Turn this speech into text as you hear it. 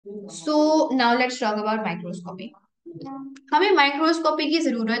So now let's talk about microscopy. हमें microscopy की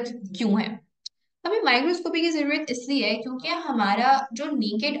जरूरत क्यों है? हमें माइक्रोस्कोपी की जरूरत इसलिए है क्योंकि हमारा जो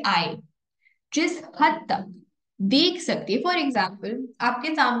नेकेड आई जिस हद तक देख सकती है, फॉर एग्जाम्पल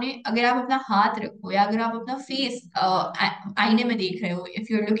आपके सामने अगर आप अपना हाथ रखो या अगर आप अपना फेस आईने में देख रहे हो,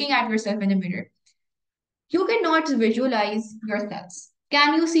 if you are looking at yourself in the mirror, you cannot visualize your cells.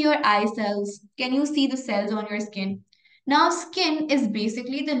 Can you see your eye cells? Can you see the cells on your skin? Now skin is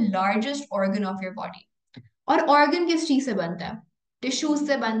basically the largest organ of your body. और organ किस चीज से बनता है? Tissues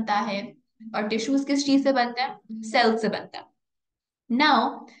से बनता है। और टिश्यूज किस चीज से बनता है? सेल से बनता है।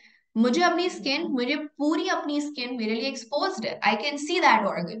 नाउ मुझे पूरी अपनी स्किन मेरे लिए एक्सपोज्ड है, I can see that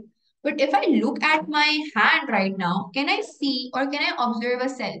organ. But if I look at my hand right now, can I सी और can I observe a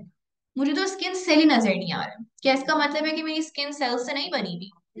cell? मुझे तो स्किन सेल ही नजर नहीं आ रहा। क्या इसका मतलब है कि मेरी स्किन सेल से नहीं बनी हुई?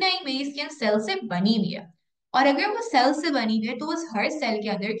 नहीं, मेरी स्किन सेल से बनी हुई है। और अगर वो सेल से बनी हुई है तो उस हर सेल के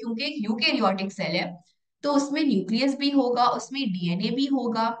अंदर, क्योंकि एक यूकेरियोटिक सेल है, तो उसमें न्यूक्लियस भी होगा, उसमें डीएनए भी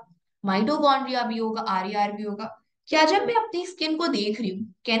होगा, माइटोकॉन्ड्रिया भी होगा, आरईआर भी होगा। क्या जब मैं अपनी स्किन को देख रही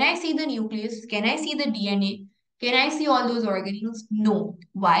हूँ, can I see the nucleus, can I see the DNA, can I see all those organelles? No.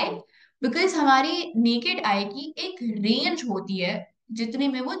 Why? Because हमारी नेकेड आई की एक रेंज होती है जितने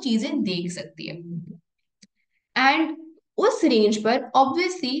में वो चीजें देख सकती है। एंड उस रेंज पर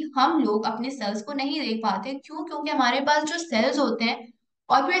ऑब्वियसली हम लोग अपने सेल्स को नहीं देख पाते। क्यों? क्योंकि हमारे पास जो सेल्स होते हैं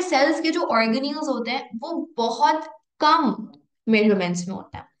और फिर सेल्स के जो ऑर्गेनिल्स होते हैं वो बहुत कम मेजरमेंट्स में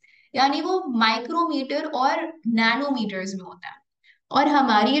होता है, यानी वो माइक्रोमीटर और नैनोमीटर्स में होता है। और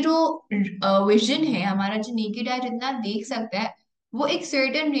हमारी जो विजन है, हमारा जो नेकेड आई जितना देख सकता है, वो एक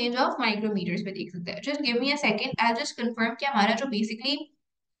सर्टेन रेंज ऑफ माइक्रोमीटर्स पे देख सकता है। Just give me a second, I just confirm कि हमारा जो बेसिकली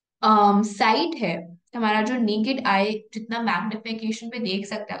साइट है, हमारा जो नेकेड आई जितना मैग्निफिकेशन पे देख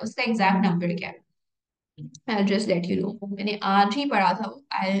सकता है, उसका एग्जैक्ट नंबर क्या है? I just let you know, मैंने आज ही पढ़ा था।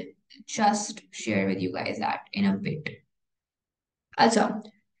 I just share with you guys that in a bit. अच्छा,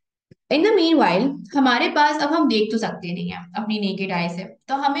 इन द मीन वाइल हमारे पास, अब हम देख तो सकते नहीं है अपनी नेकेड आई से,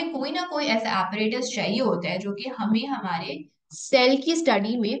 तो हमें कोई ना कोई ऐसा एपरेटस चाहिए होता है जो कि हमें हमारे सेल की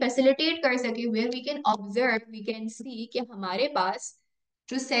स्टडी में फैसिलिटेट कर सके, where we can observe, we can see कि हमारे पास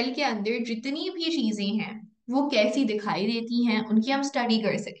जो सेल के अंदर जितनी भी चीजें हैं वो कैसी दिखाई देती हैं, उनकी हम स्टडी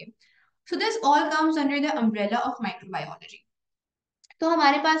कर सके। So this all comes under the umbrella of microbiology. तो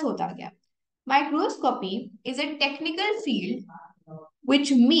हमारे पास होता क्या? Microscopy is a technical field which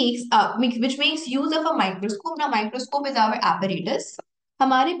makes use of a microscope. Now microscope is our apparatus.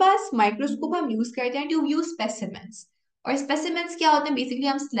 हमारे पास माइक्रोस्कोप हम यूज करते हैं टू व्यू स्पेसिमेंस। और स्पेसिमेंस क्या होते हैं? बेसिकली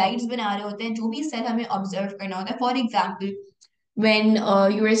हम स्लाइड्स बना रहे होते हैं, जो भी सेल हमें ऑब्जर्व करना होता है। For example, when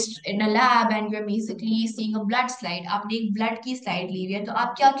you are in a lab and you're basically seeing a blood slide, आपने एक ब्लड की स्लाइड ली हुई है, तो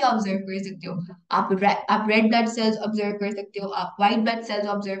आप क्या क्या ऑब्जर्व कर सकते हो? आप रेड ब्लड सेल्स ऑब्जर्व कर सकते हो, आप व्हाइट ब्लड सेल्स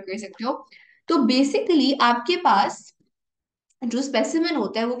ऑब्जर्व कर सकते हो। तो बेसिकली आपके पास जो स्पेसिमेन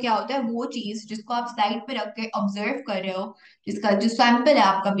होता है वो क्या होता है? वो चीज जिसको आप साइड पे रख के ऑब्जर्व कर रहे हो, जिसका जो सैंपल है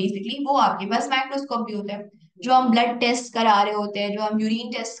आपका, बेसिकली वो आपके पास माइक्रोस्कोप भी होता है। जो हम ब्लड टेस्ट करा रहे होते हैं, जो हम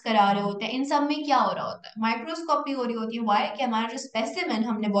यूरिन टेस्ट करा रहे होते हैं, इन सब में क्या हो रहा होता है? माइक्रोस्कोपी हो रही होती है। वाई? कि हमारा जो स्पेसिमेन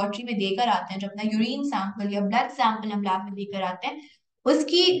हम लेबोरेटरी में देकर आते हैं, जो अपना यूरिन सैंपल या ब्लड सैंपल हम लैब में देकर आते हैं,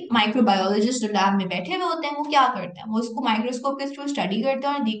 उसकी माइक्रोबायोलॉजिस्ट जो लैब में बैठे हुए होते हैं वो क्या करते हैं? वो उसको माइक्रोस्कोप के थ्रू स्टडी करते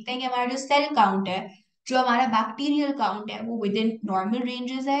हैं और देखते हैं कि हमारा जो सेल काउंट है, जो हमारा बैक्टीरियल काउंट है, वो विद इन नॉर्मल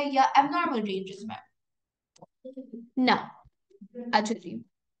रेंजेस है या एबनॉर्मल रेंजेस में ना। अच्छा जी,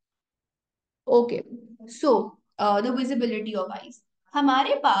 okay. So the visibility of eyes,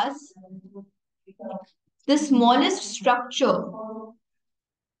 हमारे पास the smallest structure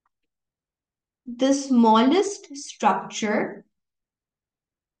the smallest structure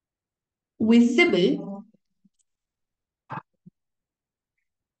visible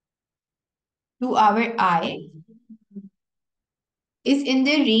to our eye is in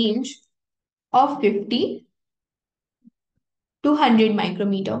the range of 50 to 100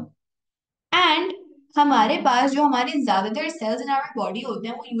 micrometer. And हमारे पास जो हमारे ज्यादातर सेल्स इन आवर बॉडी होते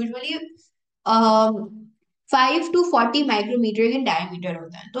हैं वो usually 5 to 40 micrometer in diameter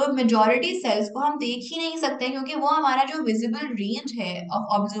होता है। तो मेजोरिटी सेल्स को हम देख ही नहीं सकते, क्योंकि वो हमारा जो विजिबल रेंज है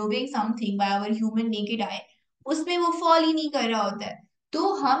of observing something by our human naked eye, उसमें वो फॉल ही नहीं कर रहा होता है।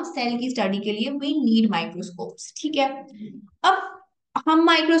 तो हम सेल की स्टडी के लिए वी नीड माइक्रोस्कोप्स, ठीक है। अब हम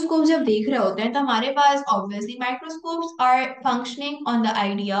माइक्रोस्कोप जब देख रहे होते हैं तो हमारे पास obviously microscopes are functioning on the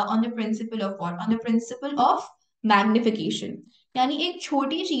idea, on the principle of what? On the principle of magnification, यानी एक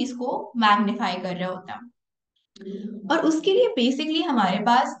छोटी चीज को मैग्निफाई कर रहा होता है। और उसके लिए बेसिकली हमारे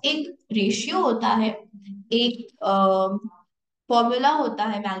पास एक रेशियो होता है, एक फॉर्मूला होता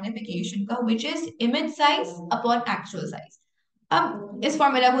है मैग्निफिकेशन का, which is image size upon actual size. अब इस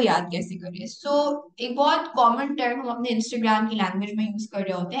फॉर्मूला को याद कैसे करें? एक बहुत कॉमन टर्म हम अपने इंस्टाग्राम की लैंग्वेज में यूज कर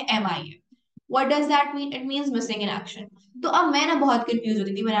रहे होते हैं, MIA। What does that mean? It means missing in action. तो अब मैं ना बहुत कंफ्यूज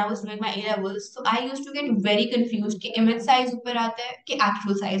होती थी when I was doing my A levels, so I used to get very confused कि इमेज साइज ऊपर आता है कि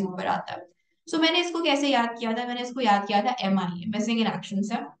एक्चुअल साइज ऊपर आता है। मैंने इसको कैसे याद किया था? मैंने इसको याद किया था MIA, मिसिंग इन एक्शन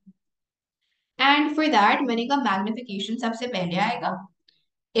से। एंड फॉर दैट मैंने कहा मैग्निफिकेशन सबसे पहले आएगा,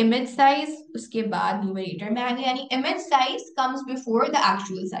 इमेज साइज उसके बाद न्यूमरेटर में आएगा, यानी image size comes before the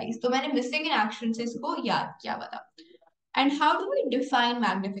actual size. तो मैंने मिसिंग इन एक्शन से इसको याद किया हुआ था। And how do we define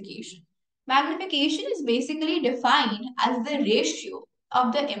magnification? Magnification is basically defined as the ratio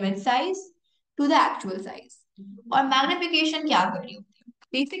of the image size to the actual size. और magnification क्या कर रही होती है?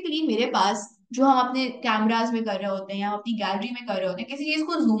 Basically मेरे पास जो हम अपने कैमराज में कर रहे होते हैं या अपनी गैलरी में कर रहे होते हैं, किसी चीज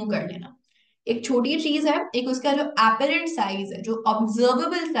को जूम कर लेना। एक छोटी चीज है, एक उसका जो एपरेंट साइज है, जो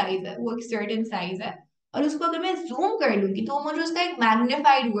ऑब्जर्वेबल साइज है, वो एक सर्टेन साइज है। और उसको अगर मैं जूम कर लूंगी तो वो मुझे उसका एक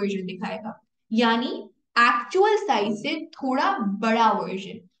मैग्निफाइड वर्जन दिखाएगा, यानी एक्चुअल साइज से थोड़ा बड़ा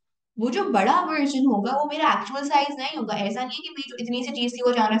वर्जन। वो जो बड़ा वर्जन होगा वो मेरा एक्चुअल साइज नहीं होगा। ऐसा नहीं है कि मेरी जो इतनी सी चीज थी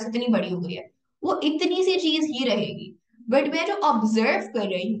वो अचानक से इतनी बड़ी हो गई है, वो इतनी सी चीज ही रहेगी। बट मैं जो ऑब्जर्व कर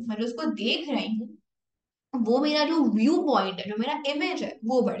रही हूँ, मैं जो उसको देख रही हूँ, वो मेरा जो व्यू पॉइंट है, जो मेरा इमेज है,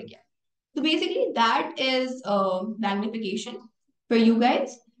 वो बढ़ गया। So basically, that is magnification for you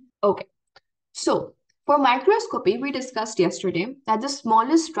guys. Okay. So for microscopy, we discussed yesterday that the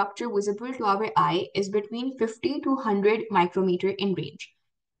smallest structure visible to our eye is between 50 to 100 micrometer in range.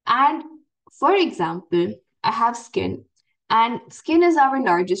 And for example, I have skin, and skin is our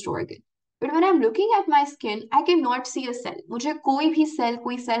largest organ. But when I'm looking at my skin, I cannot see a cell. मुझे कोई भी cell,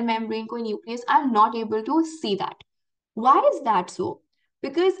 कोई cell membrane, कोई nucleus, I'm not able to see that. Why is that so?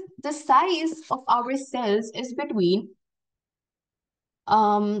 Because the size of our cells is between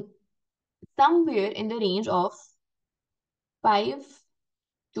um somewhere in the range of 5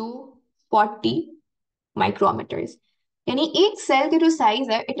 to 40 micrometers. यानी एक cell के जो size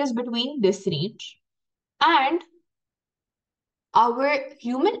है, it is between this range. And our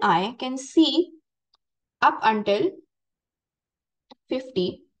human eye can see up until 50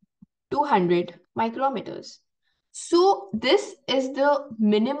 to 100 micrometers. So this is the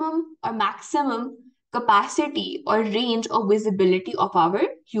minimum or maximum capacity or range of visibility of our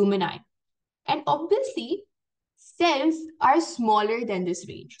human eye. And obviously, cells are smaller than this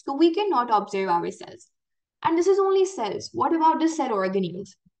range. So we cannot observe our cells. And this is only cells. What about the cell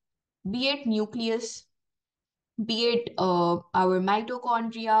organelles? Be it nucleus, be it our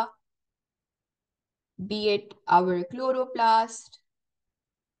mitochondria, be it our chloroplast,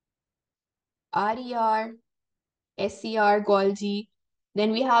 RER, SER, Golgi.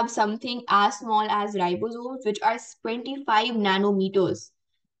 Then we have something as small as ribosomes, which are 25 nanometers.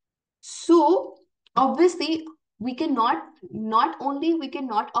 So obviously, we cannot, not only we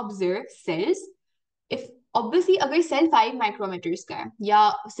cannot observe cells, if obviously अगर cell 5 micrometers का है या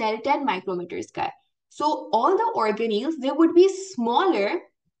cell 10 micrometers का है, so all the organelles, they would be smaller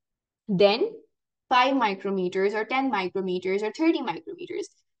than 5 micrometers or 10 micrometers or 30 micrometers.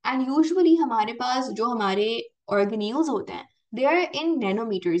 And usually हमारे पास जो हमारे organelles होते हैं, they are in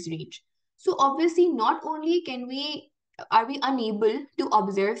nanometers range. So obviously not only are we unable to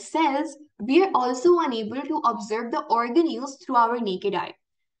observe cells, we are also unable to observe the organelles through our naked eye.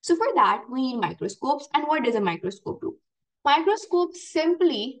 So for that, we need microscopes. And what does a microscope do? Microscope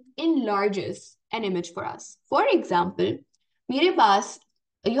simply enlarges an image for us. For example, मेरे पास,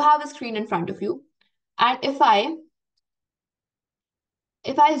 you have a screen in front of you, and if I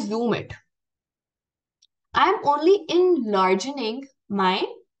zoom it, I'm only enlarging my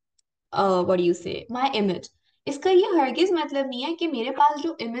what do you say, my image. इसका ये हरगिज मतलब नहीं है कि मेरे पास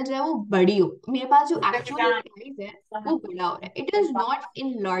जो इमेज है वो बड़ी हो, मेरे पास जो एक्चुअल साइज है वो बड़ा हो रहा है. It is not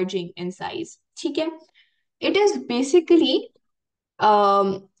enlarging in size. ठीक है, इट इज बेसिकली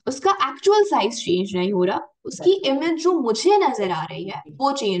उसका एक्चुअल साइज चेंज नहीं हो रहा, उसकी इमेज जो मुझे नजर आ रही है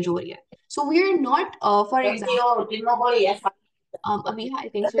वो चेंज हो रही है. So we are not, for example, Abiha, I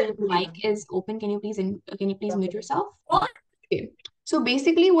think so. Your mic is open. Can you please mute yourself? Okay. So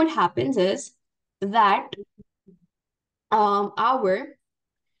basically, what happens is that our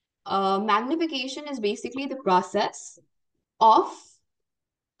magnification is basically the process of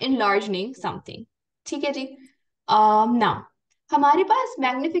enlarging something. ठीक है जी. Now, हमारे पास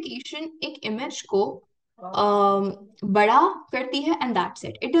magnification एक image को बड़ा करती है, and that's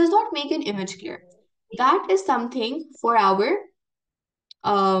it. It does not make an image clear. That is something for our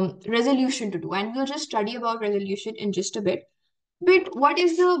resolution to do, and we'll just study about resolution in just a bit. But what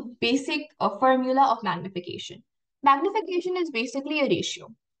is the basic formula of magnification? Magnification is basically a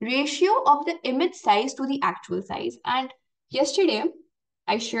ratio of the image size to the actual size. And yesterday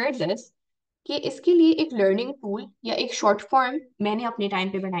I shared this कि इसके लिए एक learning tool या एक short form मैंने अपने time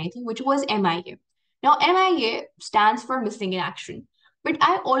पे बनाई थी which was MIA. Now MIA stands for missing in action. But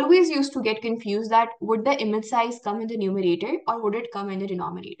I always used to get confused that would the image size come in the numerator or would it come in the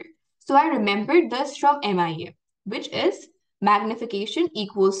denominator? So I remembered this from MIA, which is magnification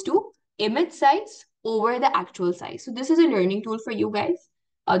equals to image size over the actual size. So this is a learning tool for you guys.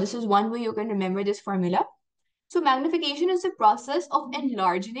 This is one way you can remember this formula. So magnification is the process of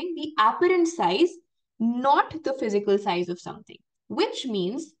enlarging the apparent size, not the physical size of something, which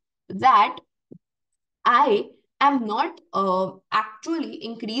means that I am not actually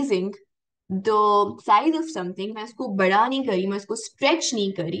increasing the size of something. मैं इसको बड़ा नहीं करी, मैं इसको stretch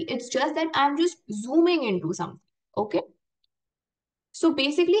नहीं करी. It's just that I'm just zooming into something. Okay. So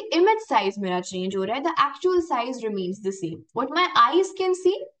basically, image size मेरा change हो रहा है. The actual size remains the same. What my eyes can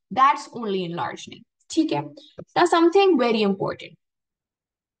see, that's only enlarging. ठीक है. Now something very important.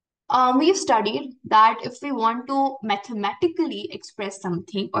 We've studied that if we want to mathematically express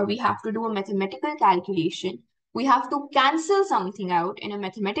something or we have to do a mathematical calculation, we have to cancel something out in a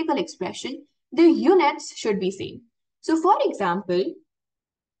mathematical expression, the units should be same. So for example,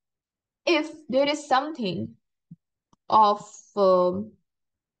 if there is something of, for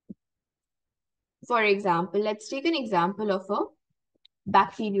example, let's take an example of a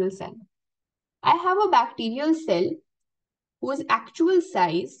bacterial cell. I have a bacterial cell whose actual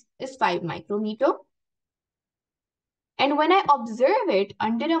size is 5 micrometer. And when I observe it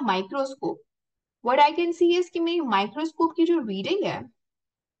under a microscope, what I can see is कि मेरी microscope की जो reading है,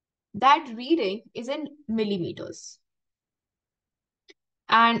 that reading is in millimeters.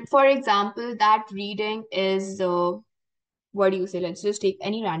 And for example, that reading is, what do you say? Let's just take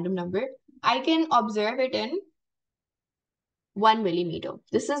any random number. I can observe it in 1 millimeter.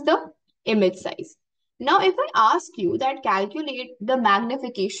 This is the image size. Now, if I ask you that calculate the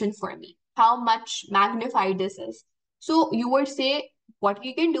magnification for me, how much magnified this is. So you would say what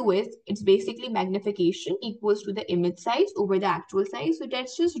we can do is it's basically magnification equals to the image size over the actual size. So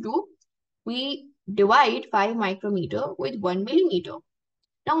let's just do, we divide 5 micrometer with 1 millimeter.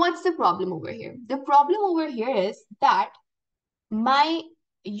 Now, what's the problem over here? The problem over here is that my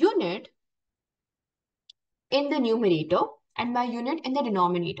unit in the numerator and my unit in the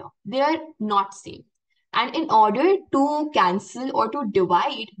denominator, they are not same. And in order to cancel or to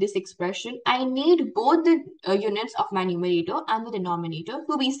divide this expression, I need both the units of my numerator and the denominator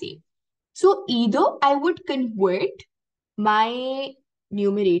to be same. So either I would convert my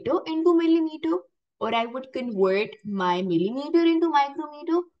numerator into millimeter, or I would convert my millimeter into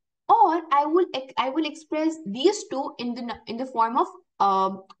micrometer, or I will express these two in the form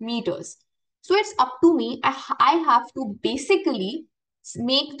of meters. So it's up to me. I have to basically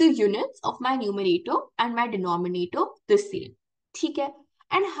make the units of my numerator and my denominator the same. ठीक है?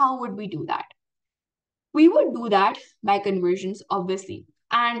 And how would we do that? We would do that by conversions, obviously.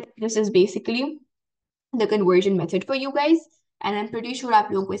 And this is basically the conversion method for you guys. And I'm pretty sure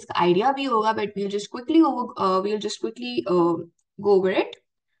आप लोगों को इसका idea भी होगा, but we'll just quickly go over it.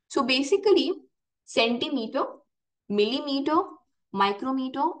 So basically, centimeter, millimeter,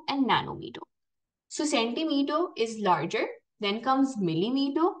 micrometer, and nanometer. So centimeter is larger, then comes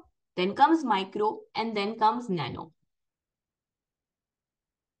millimeter, then comes micro, and then comes nano.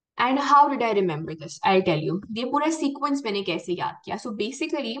 And how did I remember this? I'll tell you. ये पूरा sequence मैंने कैसे याद किया? So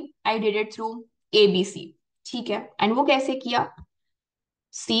basically, I did it through ABC. ठीक है? And वो कैसे किया?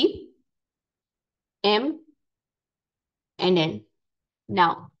 C, M, and N.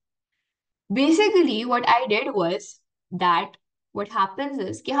 Now, basically, what I did was that what happens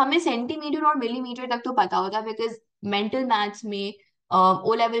is कि हमें सेंटीमीटर और मिलीमीटर तक तो पता होता है because mental maths में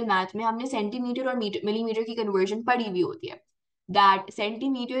O level math में हमने सेंटीमीटर और मिलीमीटर की conversion पढ़ी हुई होती है. That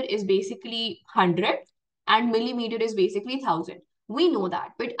centimeter is basically 100 and millimeter is basically 1000. We know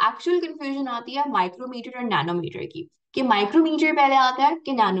that, but actual confusion आती है micrometer और nanometer की कि micrometer पहले आता है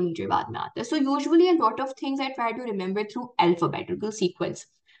कि nanometer बाद में आता है. So usually a lot of things I try to remember through alphabetical sequence.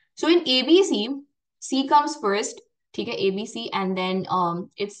 So in ABC, C comes first, ठीक है, ABC, and then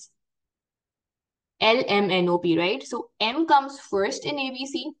it's LMNOP, right? So M comes first in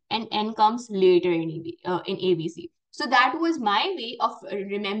ABC and N comes later in ABC. So that was my way of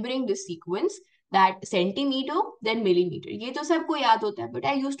remembering the sequence, that centimeter, then millimeter. ये तो सबको याद होता है, but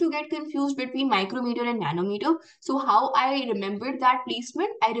I used to get confused between micrometer and nanometer. So how I remembered that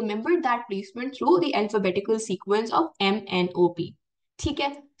placement? I remembered that placement through the alphabetical sequence of MNOP. ठीक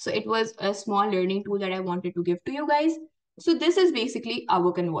है? So it was a small learning tool that I wanted to give to you guys. So this is basically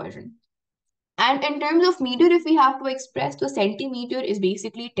our conversion. And in terms of meter, if we have to express, the centimeter is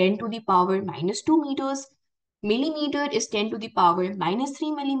basically 10 to the power minus 2 meters. Millimeter is 10 to the power minus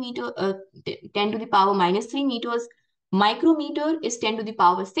 3 millimeter, 10 to the power minus 3 meters. Micrometer is 10 to the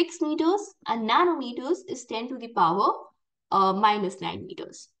power 6 meters. And nanometers is 10 to the power minus 9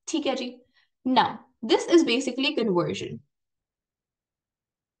 meters. ठीक है जी. Now, this is basically conversion.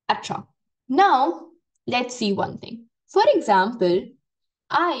 Acha. Now, let's see one thing. For example,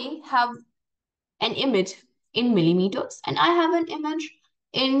 I have an image in millimeters and I have an image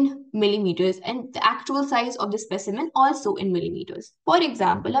in millimeters and the actual size of the specimen also in millimeters. For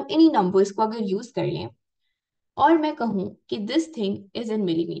example, हम इन्हीं numbers को अगर use कर लें और मैं कहूँ कि this thing is in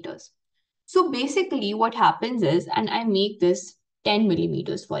millimeters. So basically what happens is, and I make this 10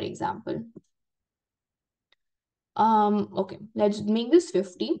 millimeters for example. Okay, let's make this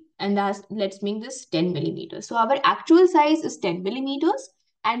 50 and let's make this 10 millimeters. So our actual size is 10 millimeters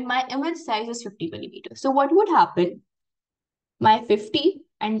and my image size is 50 millimeters. So what would happen? My 50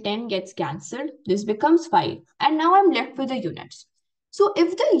 and 10 gets cancelled. This becomes 5. And now I'm left with the units. So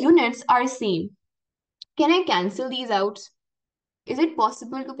if the units are same, can I cancel these out? Is it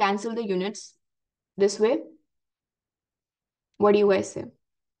possible to cancel the units this way? What do you guys say?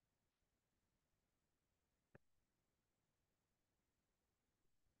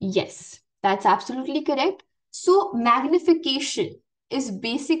 Yes, that's absolutely correct. So magnification is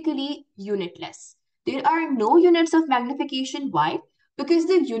basically unitless. There are no units of magnification. Why? Because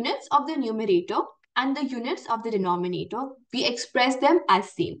the units of the numerator and the units of the denominator, we express them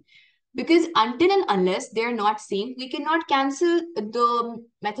as same. Because until and unless they're not same, we cannot cancel the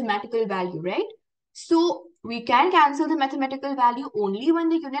mathematical value, right? So we can cancel the mathematical value only when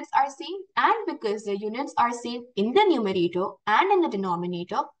the units are same, and because the units are same in the numerator and in the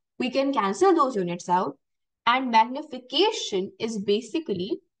denominator, we can cancel those units out. And magnification is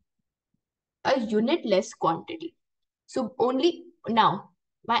basically a unitless quantity. So only now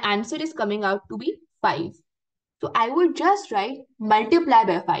my answer is coming out to be 5. So I would just write multiply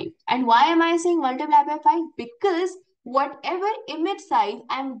by 5. And why am I saying multiply by 5? Because whatever image size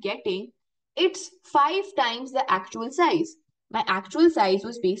I'm getting, it's 5 times the actual size. My actual size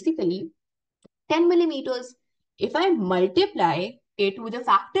was basically 10 millimeters. If I multiply it with a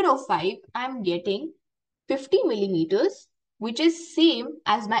factor of 5, I'm getting 50 millimeters, which is same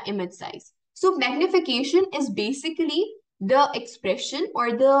as my image size. So magnification is basically the expression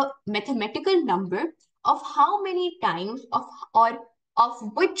or the mathematical number of how many times of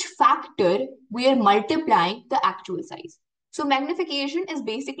which factor we are multiplying the actual size. So magnification is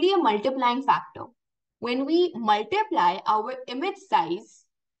basically a multiplying factor. When we multiply our image size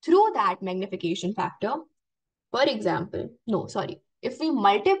through that magnification factor, for example, no, sorry. If we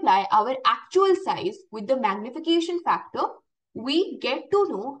multiply our actual size with the magnification factor, we get to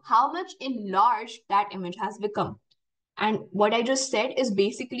know how much enlarged that image has become. And what I just said is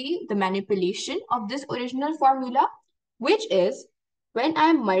basically the manipulation of this original formula, which is when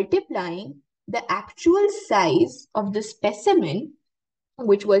I'm multiplying the actual size of the specimen,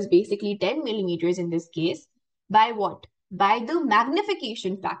 which was basically 10 millimeters in this case, by what? By the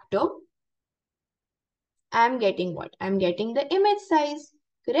magnification factor, I'm getting what? I'm getting the image size,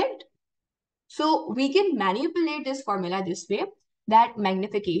 correct? So we can manipulate this formula this way, that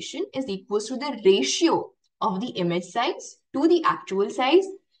magnification is equals to the ratio of the image size to the actual size.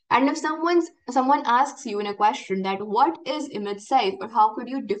 And if someone asks you in a question that what is image size or how could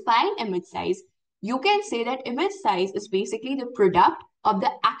you define image size, you can say that image size is basically the product of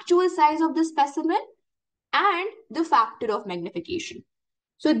the actual size of the specimen and the factor of magnification.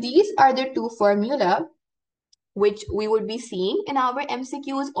 So these are the two formula which we would be seeing in our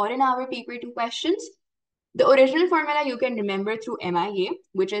MCQs or in our paper 2 questions. The original formula you can remember through MIA,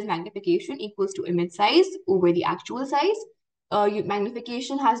 which is magnification equals to image size over the actual size.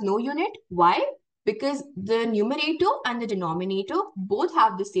 Magnification has no unit. Why? Because the numerator and the denominator both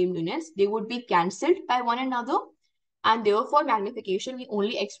have the same units. They would be cancelled by one another. And therefore, magnification, we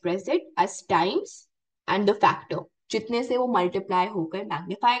only express it as times and the factor. जितने से वो multiply होकर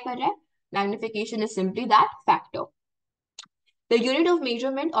magnify कर रहा है. Magnification is simply that factor. The unit of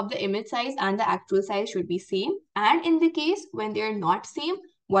measurement of the image size and the actual size should be same. And in the case when they're not same,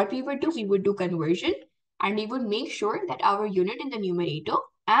 what we would do conversion, and we would make sure that our unit in the numerator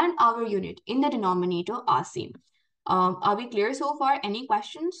and our unit in the denominator are same. Are we clear so far? Any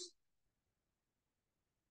questions?